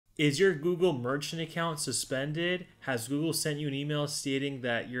Is your Google merchant account suspended? Has Google sent you an email stating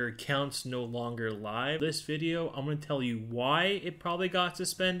that your account's no longer live? This video, I'm going to tell you why it probably got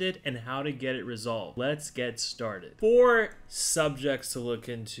suspended and how to get it resolved. Let's get started. 4 subjects to look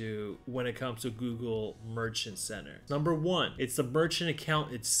into when it comes to Google Merchant Center. Number 1, it's the merchant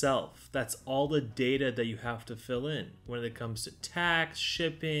account itself. That's all the data that you have to fill in when it comes to tax,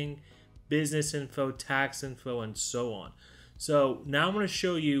 shipping, business info, tax info, and so on. So now I'm going to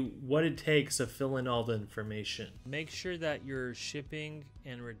show you what it takes to fill in all the information. Make sure that your shipping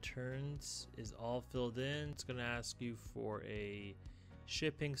and returns is all filled in. It's going to ask you for a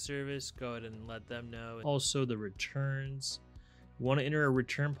shipping service. Go ahead and let them know. Also the returns. You want to enter a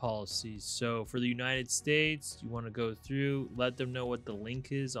return policy. So for the United States, you want to go through, let them know what the link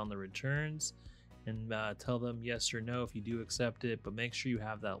is on the returns, and tell them yes or no if you do accept it, but make sure you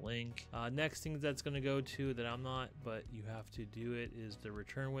have that link. Next thing that's going to go to that I'm not, but you have to do it, is the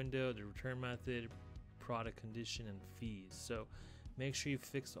return window, the return method, product condition, and fees. So make sure you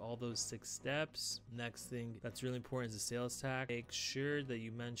fix all those 6 steps. Next thing that's really important is the sales tax. Make sure that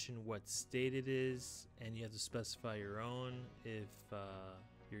you mention what state it is, and you have to specify your own if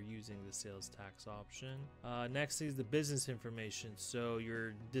you're using the sales tax option. Next thing is the business information. So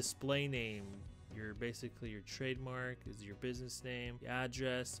your display name, basically your trademark is your business name, the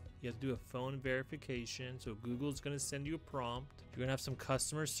address. You have to do a phone verification, so Google's going to send you a prompt. You're going to have some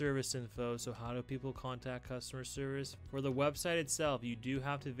customer service info, so how do people contact customer service? For the website itself, you do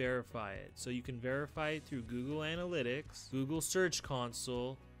have to verify it, so you can verify it through Google Analytics, Google Search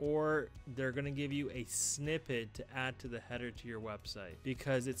Console, or they're going to give you a snippet to add to the header to your website,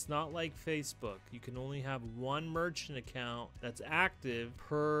 because it's not like Facebook. You can only have 1 merchant account that's active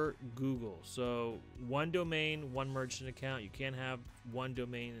per Google. So 1 domain, 1 merchant account. You can't have 1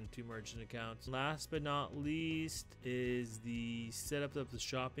 domain and 2 merchant accounts. Last but not least is the setup of the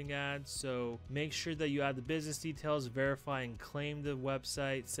shopping ads. So make sure that you add the business details, verify and claim the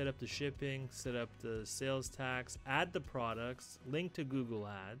website, set up the shipping, set up the sales tax, add the products, link to Google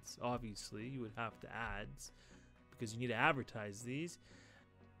Ads. Obviously, you would have to ads because you need to advertise these.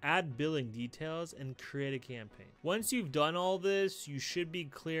 Add billing details and create a campaign. Once you've done all this, you should be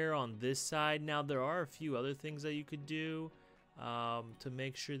clear on this side. Now, there are a few other things that you could do to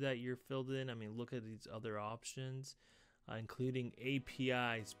make sure that you're filled in. I mean, look at these other options, including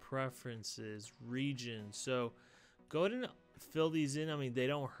APIs, preferences, regions. So go ahead and fill these in. I mean, they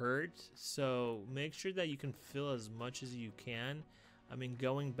don't hurt. So make sure that you can fill as much as you can. I mean,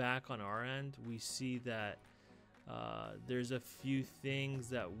 going back on our end, we see that there's a few things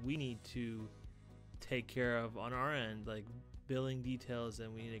that we need to take care of on our end, like billing details,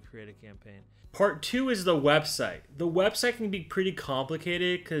 and we need to create a campaign. Part 2 is the website. The website can be pretty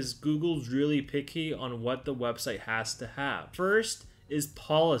complicated because Google's really picky on what the website has to have. First is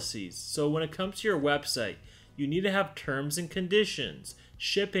policies. So when it comes to your website, you need to have terms and conditions,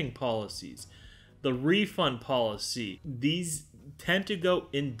 shipping policies, the refund policy. These tend to go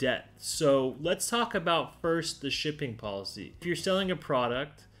in depth. So let's talk about first the shipping policy. If you're selling a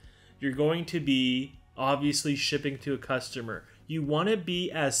product, you're going to be obviously shipping to a customer. You want to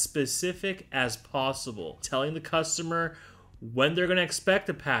be as specific as possible, telling the customer when they're going to expect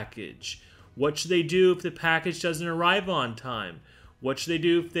a package, what should they do if the package doesn't arrive on time, what should they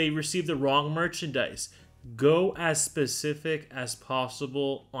do if they receive the wrong merchandise. Go as specific as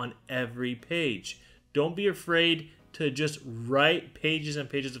possible on every page. Don't be afraid to just write pages and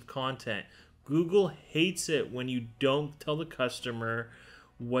pages of content. Google hates it when you don't tell the customer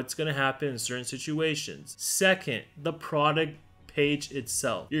what's going to happen in certain situations. Second, the product page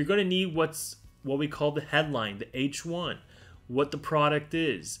itself. You're going to need what we call the headline, the H1, what the product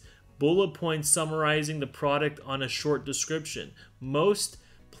is, bullet points summarizing the product on a short description. Most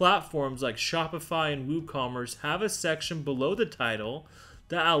platforms like Shopify and WooCommerce have a section below the title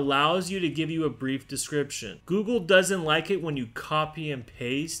that allows you to give you a brief description. Google doesn't like it when you copy and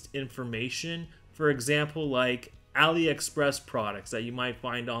paste information. For example, like AliExpress products that you might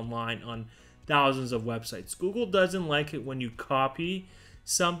find online on thousands of websites. Google doesn't like it when you copy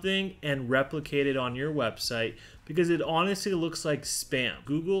something and replicate it on your website because it honestly looks like spam.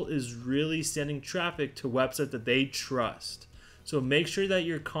 Google is really sending traffic to websites that they trust. So make sure that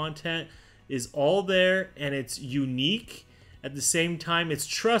your content is all there and it's unique. At the same time, it's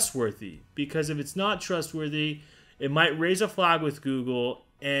trustworthy, because if it's not trustworthy, it might raise a flag with Google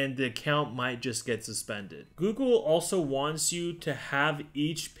and the account might just get suspended. Google also wants you to have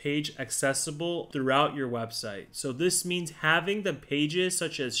each page accessible throughout your website. So this means having the pages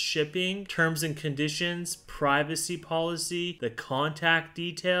such as shipping, terms and conditions, privacy policy, the contact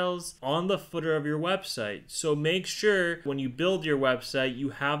details on the footer of your website. So make sure when you build your website,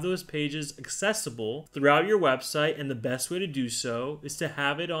 you have those pages accessible throughout your website, and the best way to do so is to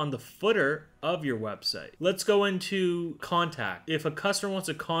have it on the footer of your website. Let's go into contact. If a customer wants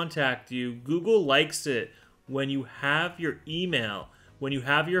to contact you, Google likes it when you have your email, when you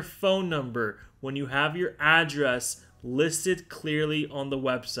have your phone number, when you have your address listed clearly on the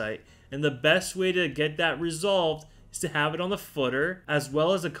website. And the best way to get that resolved is to have it on the footer as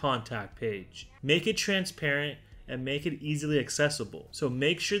well as a contact page. Make it transparent and make it easily accessible. So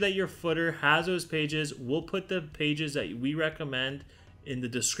make sure that your footer has those pages. We'll put the pages that we recommend in the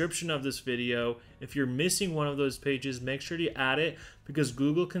description of this video. If you're missing one of those pages, make sure to add it, because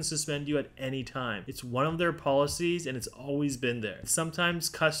Google can suspend you at any time. It's one of their policies and it's always been there. Sometimes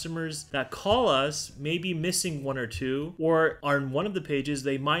customers that call us may be missing one or two, or on one of the pages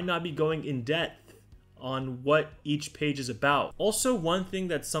they might not be going in depth on what each page is about. Also, one thing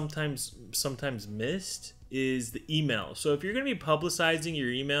that's sometimes missed is the email. So if you're going to be publicizing your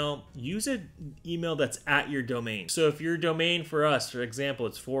email, use an email that's at your domain. So if your domain for us, for example,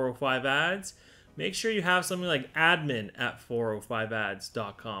 it's 405 ads, make sure you have something like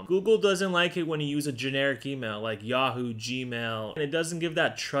admin@405ads.com. Google doesn't like it when you use a generic email like Yahoo, Gmail, and it doesn't give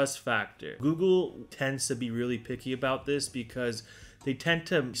that trust factor. Google tends to be really picky about this because they tend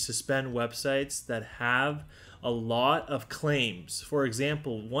to suspend websites that have a lot of claims. For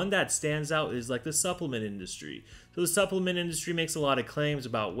example, one that stands out is like the supplement industry. So the supplement industry makes a lot of claims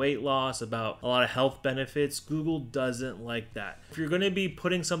about weight loss, about a lot of health benefits. Google doesn't like that. If you're going to be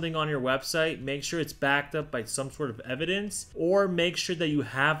putting something on your website, make sure it's backed up by some sort of evidence, or make sure that you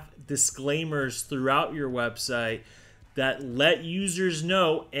have disclaimers throughout your website that let users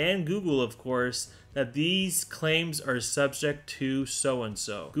know, and Google of course, that these claims are subject to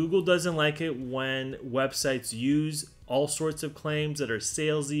so-and-so. Google doesn't like it when websites use all sorts of claims that are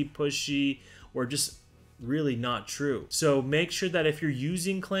salesy, pushy, or just really not true. So make sure that if you're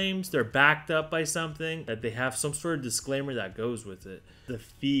using claims, they're backed up by something, that they have some sort of disclaimer that goes with it. The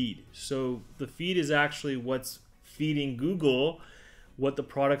feed. So the feed is actually what's feeding Google what the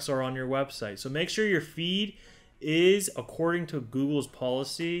products are on your website. So make sure your feed is according to Google's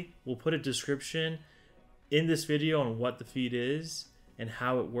policy. We'll put a description in this video on what the feed is and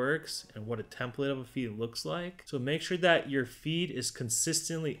how it works and what a template of a feed looks like. So make sure that your feed is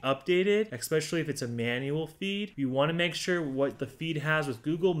consistently updated, especially if it's a manual feed. You want to make sure what the feed has with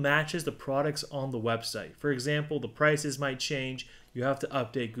Google matches the products on the website. For example, the prices might change. You have to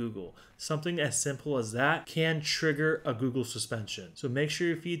update Google. Something as simple as that can trigger a Google suspension. So make sure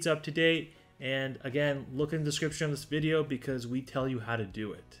your feed's up to date. And again, look in the description of this video because we tell you how to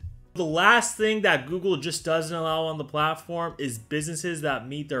do it. The last thing that Google just doesn't allow on the platform is businesses that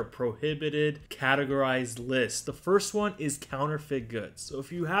meet their prohibited categorized list. The first one is counterfeit goods. So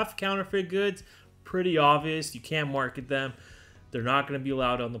if you have counterfeit goods, pretty obvious, you can't market them. They're not going to be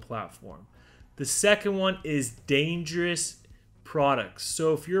allowed on the platform. The second one is dangerous products.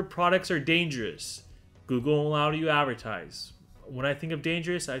 So if your products are dangerous, Google won't allow you to advertise. When I think of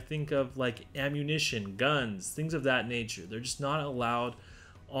dangerous, I think of like ammunition, guns, things of that nature. They're just not allowed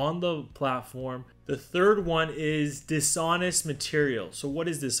on the platform. The third one is dishonest material. So what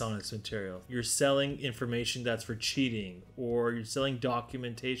is dishonest material? You're selling information that's for cheating, or you're selling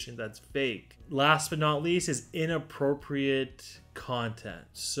documentation that's fake. Last but not least is inappropriate content.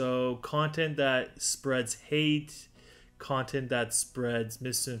 So content that spreads hate, content that spreads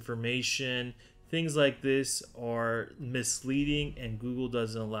misinformation, things like this are misleading, and Google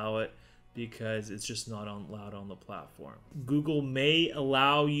doesn't allow it because it's just not allowed on the platform. Google may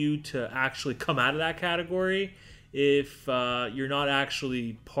allow you to actually come out of that category if you're not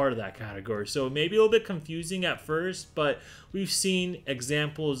actually part of that category. So it may be a little bit confusing at first, but we've seen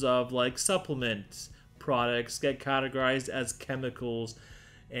examples of like supplements products get categorized as chemicals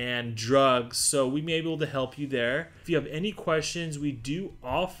and drugs, so we may be able to help you there. If you have any questions, we do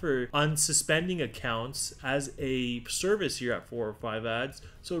offer unsuspending accounts as a service here at 405 Ads,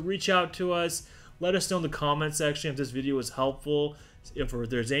 so reach out to us. Let us know in the comment section if this video was helpful, if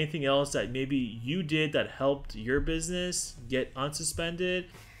there's anything else that maybe you did that helped your business get unsuspended.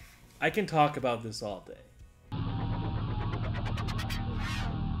 I can talk about this all day.